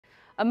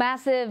A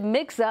massive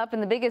mix-up in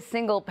the biggest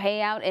single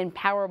payout in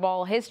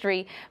Powerball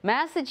history.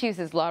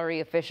 Massachusetts lottery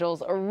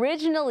officials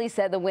originally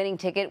said the winning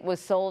ticket was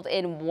sold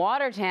in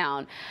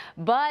Watertown,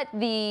 but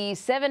the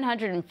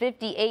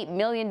 $758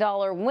 million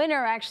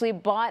winner actually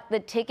bought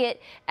the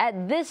ticket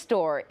at this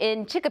store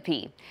in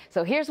Chicopee.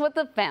 So here's what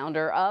the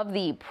founder of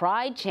the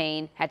Pride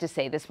chain had to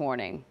say this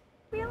morning.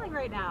 Feeling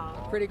right now?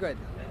 Pretty good.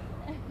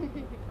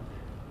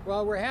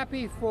 Well, we're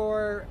happy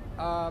for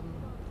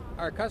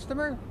our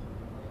customer,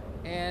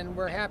 and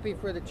we're happy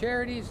for the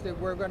charities that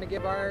we're going to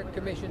give our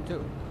commission to.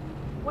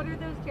 What are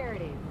those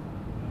charities?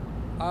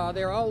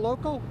 They're all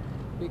local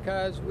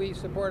because we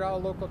support all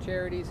local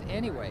charities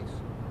anyways.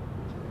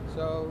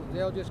 So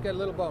they'll just get a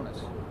little bonus.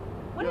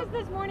 What has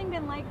this morning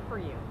been like for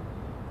you?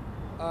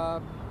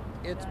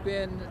 It's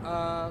been,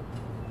 the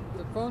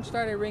phone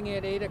started ringing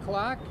at 8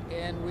 o'clock,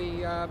 and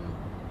we're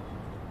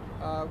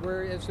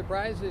as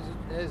surprised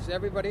as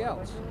everybody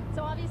else.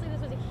 So obviously this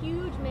was a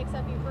huge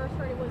mix-up. You first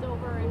heard it was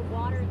over in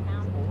Watertown.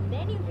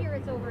 Then you hear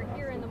it's over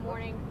here in the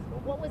morning.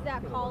 What was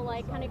that call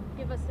like? Kind of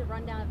give us the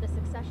rundown of the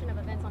succession of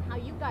events on how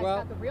you guys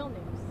got the real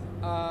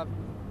news.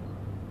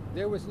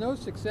 There was no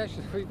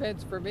succession of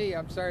events for me,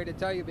 I'm sorry to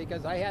tell you,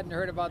 because I hadn't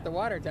heard about the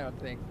Watertown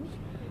thing.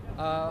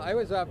 I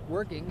was up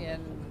working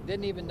and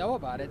didn't even know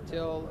about it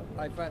till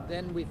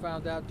then we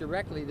found out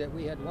directly that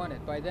we had won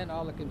it. By then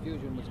all the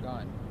confusion was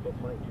gone.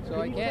 So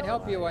I can't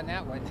help you on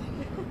that one.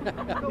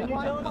 Can you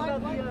tell us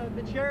about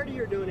the charity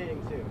you're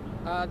donating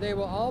to? They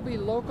will all be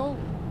local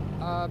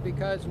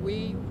because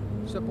we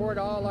support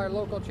all our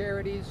local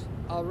charities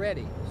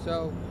already.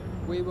 So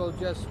we will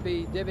just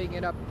be dividing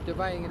it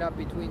up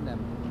between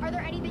them. Are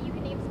there any that you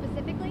can name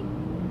specifically?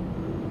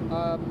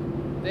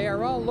 They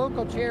are all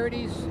local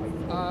charities.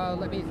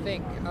 Let me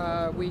think.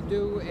 We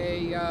do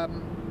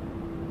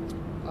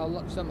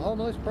some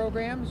homeless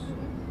programs.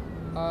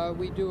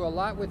 We do a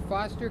lot with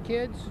foster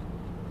kids.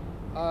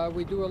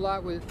 We do a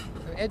lot with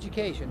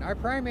education. Our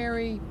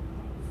primary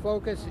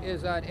focus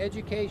is on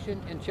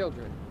education and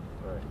children.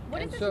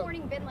 What has this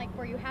morning been like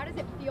for you? How does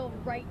it feel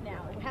right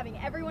now, having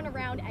everyone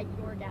around at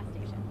your gas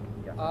station?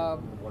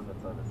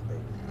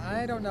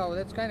 I don't know.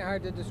 That's kind of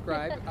hard to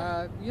describe.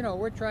 You know,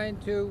 we're trying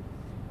to.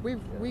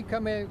 We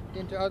come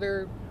into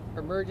other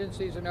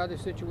emergencies and other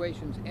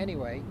situations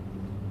anyway.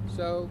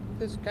 So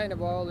this kind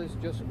of all is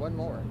just one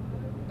more.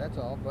 That's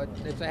all. But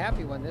it's a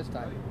happy one this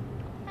time.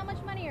 How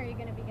much money are you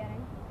going to be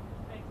getting?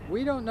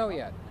 We don't know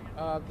yet.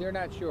 They're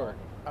not sure.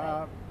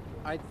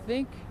 I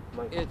think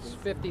it's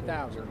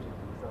 50,000.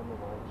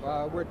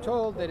 We're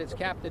told that it's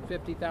capped at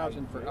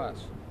 50,000 for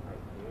us.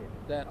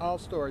 That all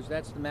stores,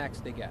 that's the max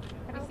they get.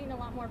 Have you seen a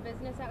lot more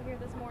business out here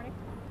this morning?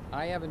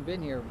 I haven't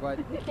been here, but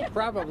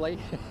probably.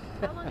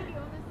 How long have you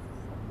owned this?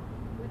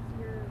 What's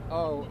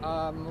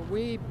your...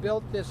 we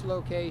built this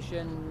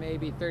location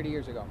maybe 30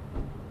 years ago.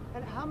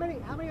 And how many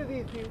of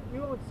these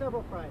you own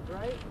several Prides,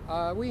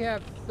 right? We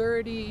have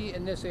 30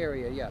 in this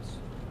area, yes.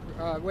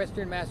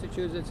 Western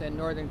Massachusetts and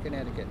Northern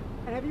Connecticut.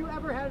 And have you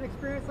ever had an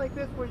experience like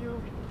this where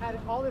you had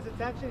all this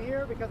attention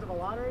here because of a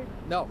lottery?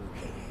 No.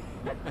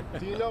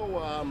 Do you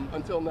know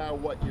until now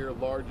what your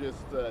largest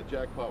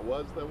jackpot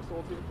was that was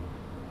sold to you?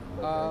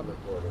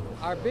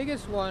 Our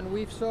biggest one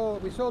we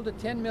sold at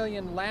 $10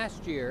 million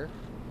last year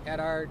at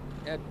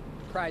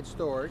Pride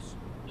stores,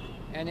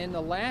 and in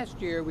the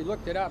last year, we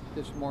looked it up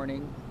this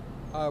morning,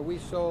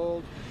 we've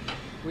sold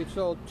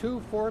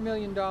two $4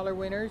 million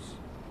winners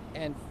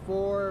and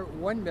four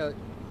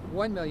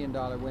 $1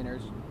 million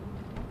winners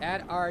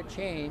at our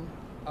chain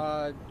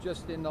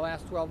just in the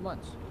last 12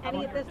 months.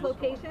 Any at this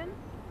location?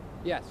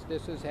 Yes,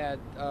 this has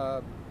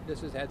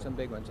had some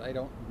big ones. I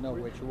don't know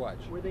which was.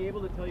 Were they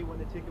able to tell you when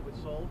the ticket was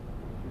sold?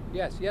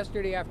 Yes,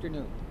 yesterday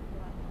afternoon.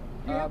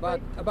 About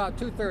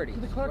 2:30.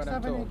 Do the clerks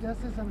have any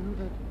guesses on who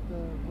the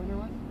winner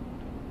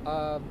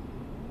was?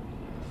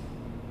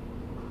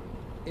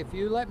 If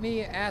you let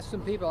me ask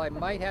some people, I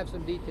might have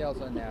some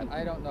details on that.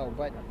 I don't know,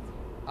 but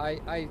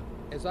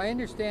as I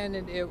understand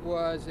it, it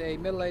was a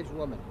middle-aged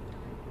woman,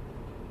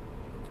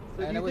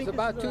 So and it was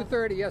about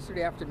 2:30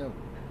 yesterday afternoon.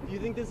 Do you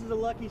think this is a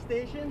lucky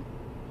station?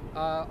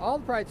 All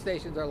the Pride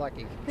stations are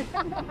lucky.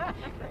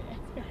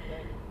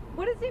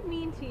 What does it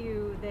mean to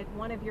you that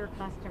one of your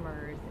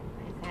customers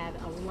has had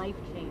a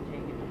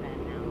life-changing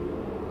event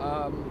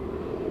now?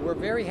 We're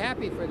very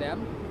happy for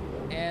them,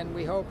 and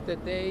we hope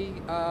that they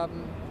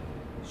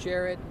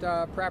share it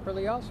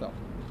properly also.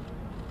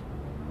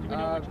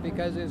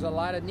 Because there's a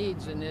lot of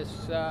needs in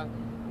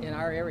in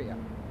our area.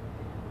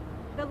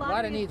 A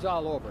lot of needs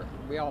all over.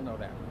 We all know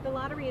that. The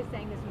lottery is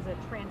saying this was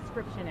a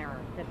transcription error,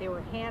 that they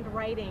were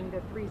handwriting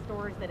the 3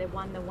 stores that had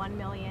won the $1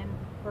 million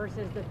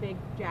versus the big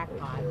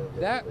jackpot.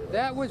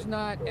 That was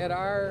not at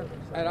our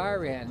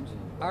end.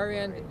 Our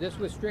end, this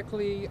was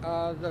strictly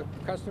the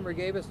customer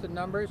gave us the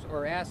numbers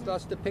or asked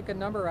us to pick a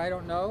number. I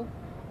don't know.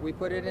 We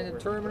put it in a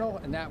terminal,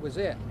 and that was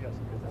it.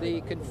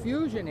 The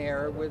confusion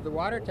error with the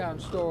Watertown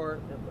store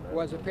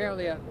was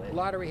apparently at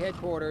lottery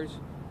headquarters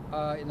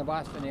in the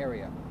Boston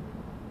area.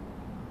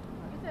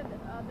 You said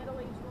a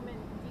middle-aged woman.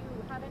 Do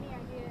you have any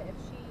idea if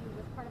she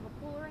was part of a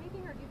pool or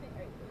anything, or do you think,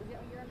 is it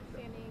your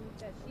understanding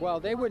that she Well,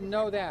 they wouldn't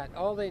know that.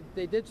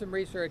 They did some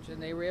research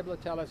and they were able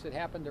to tell us it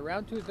happened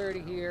around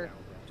 2:30 here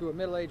to a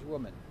middle-aged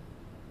woman.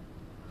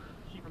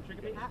 Is she from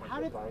Chicopee?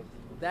 How did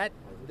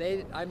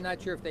I'm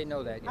not sure if they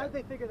know that how yet.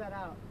 did they figure that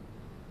out?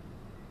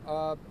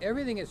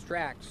 Everything is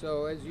tracked,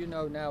 so as you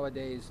know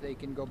nowadays, they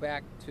can go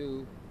back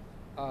to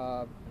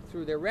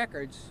through their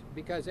records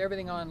because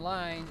everything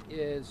online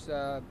is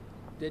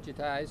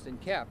digitized and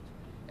kept,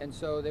 and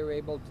so they were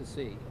able to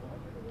see.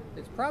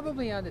 It's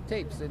probably on the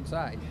tapes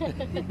inside,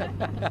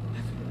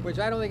 which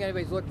I don't think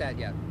anybody's looked at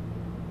yet.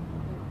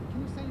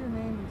 Can you say your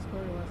name and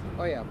spell your last name?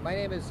 Oh yeah, my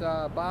name is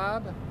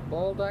Bob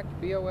Bolduc,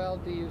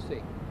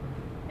 B-O-L-D-U-C.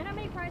 And how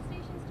many Pride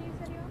stations do you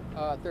said you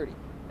own? 30.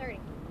 30.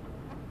 Do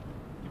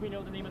we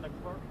know the name of the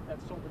clerk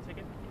that sold the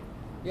ticket?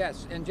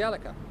 Yes,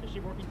 Angelica. Is she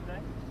working today?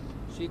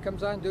 She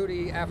comes on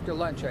duty after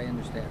lunch, I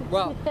understand.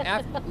 Well,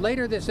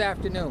 later this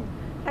afternoon.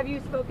 Have you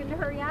spoken to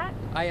her yet?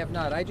 I have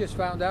not. I just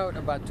found out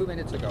about 2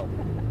 minutes ago,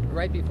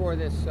 right before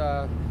this.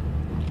 And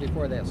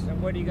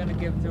what are you going to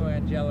give to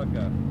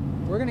Angelica?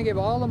 We're going to give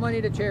all the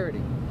money to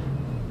charity.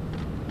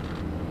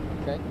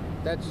 Okay,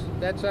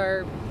 that's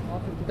our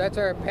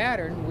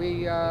pattern.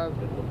 We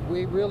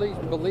really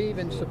believe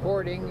in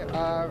supporting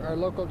our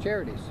local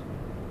charities.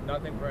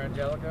 Nothing for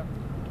Angelica?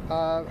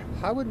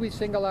 How would we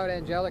single out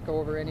Angelica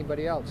over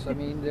anybody else? I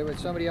mean, there was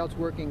somebody else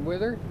working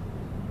with her,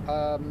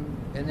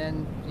 and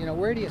then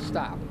where do you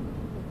stop?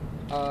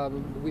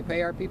 We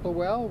pay our people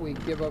well. We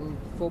give them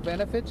full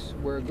benefits.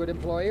 We're a good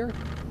employer,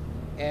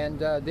 and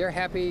they're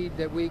happy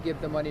that we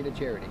give the money to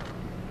charity.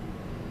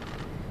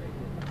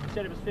 You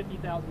said it was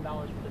 $50,000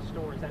 for the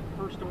store. Is that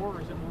per store,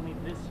 or is it only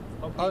this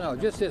location? Oh no,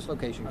 just this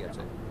location gets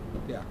it.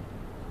 Yeah.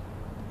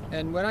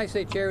 And when I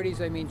say charities,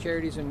 I mean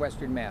charities in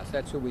Western Mass.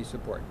 That's who we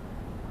support.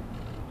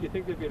 Do you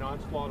think there'd be an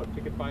onslaught of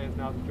ticket buyers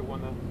now that you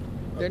won the?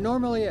 There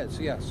normally is,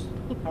 yes.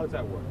 How does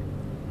that work?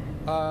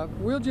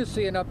 We'll just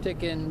see an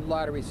uptick in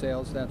lottery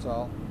sales, that's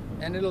all.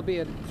 And it'll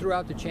be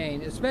throughout the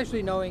chain,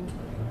 especially knowing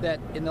that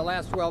in the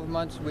last 12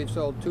 months we've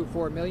sold 2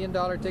 $4 million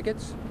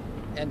tickets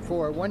and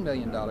 4 $1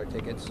 million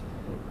tickets.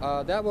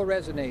 That will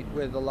resonate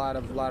with a lot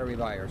of lottery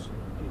buyers. Do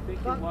you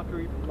think you're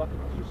lucky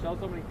to sell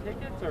so many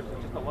tickets, or is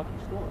it just a lucky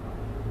store?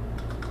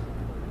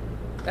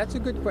 That's a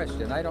good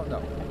question. I don't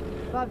know.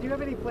 Bob, do you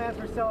have any plans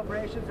for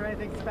celebrations or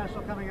anything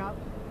special coming up?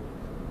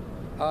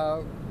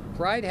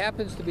 Pride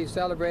happens to be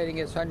celebrating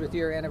its 100th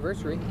year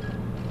anniversary,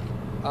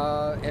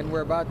 and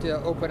we're about to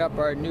open up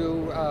our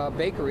new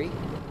bakery.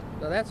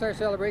 So that's our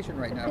celebration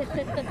right now.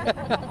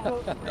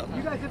 So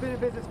you guys have been in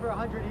business for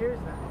 100 years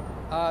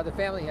now. The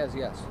family has,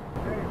 yes.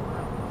 Very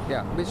impressive.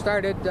 Yeah, we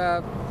started.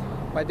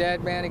 My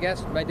dad ran, I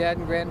guess. My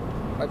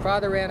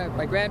father ran.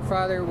 My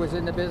grandfather was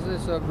in the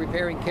business of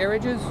repairing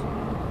carriages.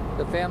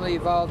 The family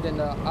evolved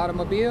into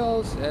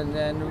automobiles, and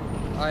then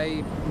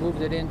I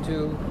moved it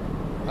into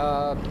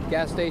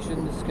gas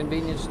stations,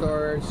 convenience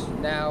stores,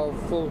 now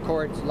full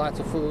courts, lots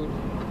of food.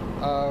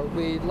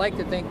 We like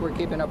to think we're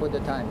keeping up with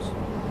the times.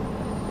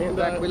 In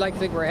fact, we like to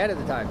think we're ahead of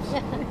the times.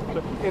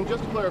 And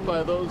just to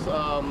clarify, those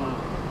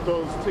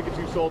tickets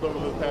you sold over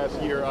the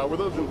past year, were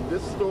those in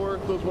this store?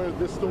 Those went in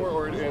this store,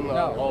 or in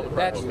all the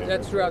Pride locations?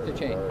 That's throughout the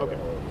chain. Okay.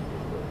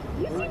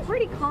 You seem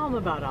pretty calm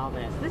about all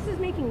this. This is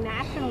making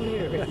national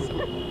news.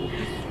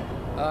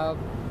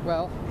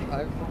 Well,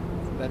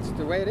 that's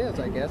the way it is,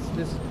 I guess.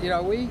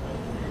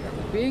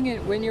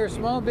 When you're a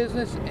small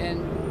business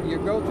and you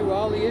go through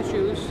all the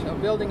issues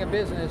of building a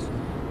business,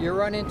 you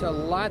run into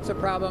lots of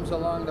problems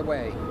along the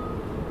way.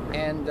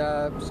 And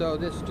so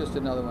this is just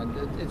another one.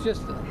 It's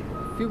just a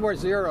few more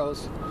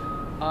zeros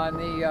on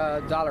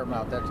the dollar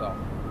amount, that's all.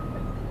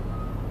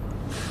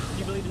 Do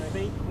you believe in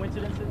fate,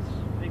 coincidences?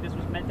 You think this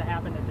was meant to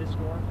happen at this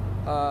store?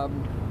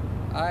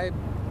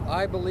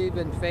 I believe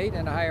in fate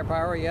and a higher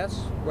power, yes.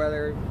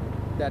 Whether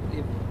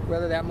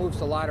that moves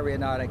to lottery or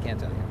not, I can't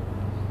tell you.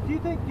 Do you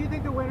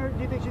think the winner?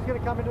 Do you think she's going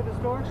to come into the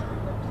store?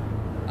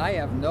 I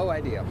have no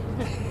idea.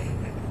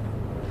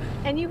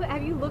 And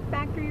have you looked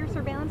back through your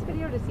surveillance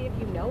video to see if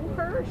you know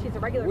her? She's a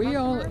regular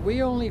customer?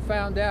 We only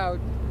found out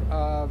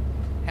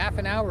half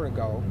an hour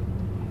ago.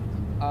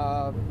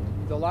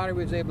 The lottery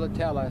was able to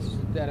tell us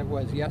that it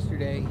was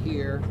yesterday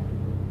here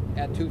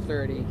at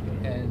 2:30,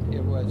 and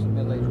it was a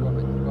middle-aged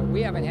woman. But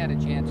we haven't had a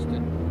chance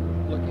to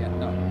look yet,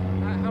 no.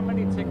 How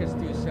many tickets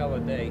do you sell a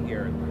day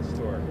here at the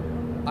store?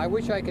 I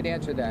wish I could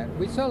answer that.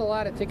 We sell a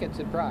lot of tickets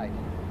at Pride.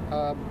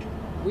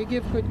 We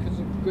give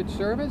good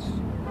service.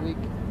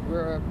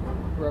 We're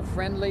a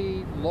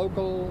friendly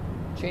local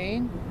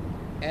chain,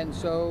 and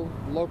so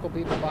local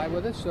people buy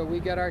with us. So we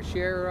get our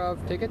share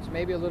of tickets,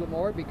 maybe a little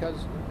more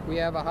because we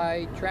have a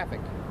high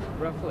traffic.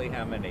 Roughly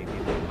how many? Do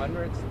you think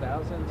hundreds,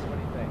 thousands? What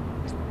do you think?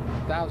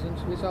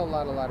 Thousands. We sell a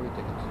lot of lottery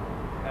tickets.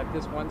 At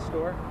this one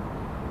store?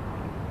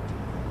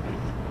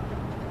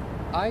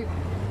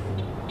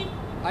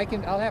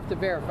 I'll have to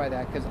verify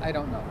that because I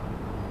don't know.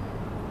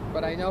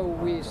 But I know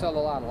we sell a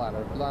lot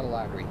of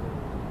lottery.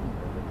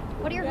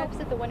 What are your hopes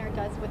that the winner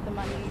does with the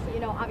money? You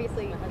know,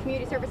 obviously,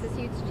 community service is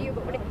huge to you,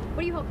 but what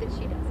do you hope that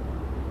she does?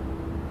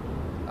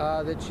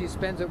 That she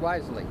spends it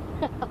wisely.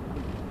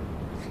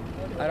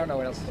 I don't know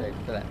what else to say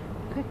for that.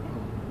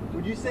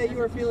 Would you say you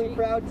were feeling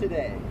proud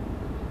today?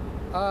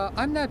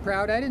 I'm not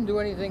proud. I didn't do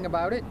anything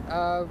about it.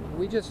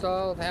 We just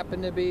all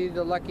happen to be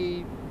the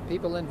lucky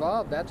people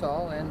involved, that's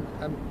all, and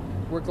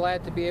we're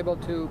glad to be able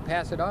to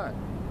pass it on.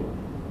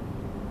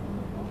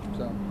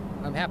 So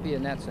I'm happy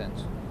in that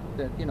sense.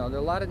 That, you know, there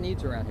are a lot of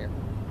needs around here.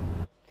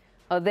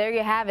 Oh, there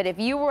you have it. If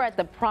you were at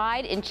the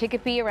Pride in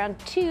Chicopee around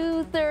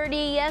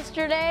 2:30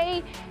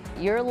 yesterday,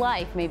 your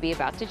life may be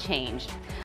about to change.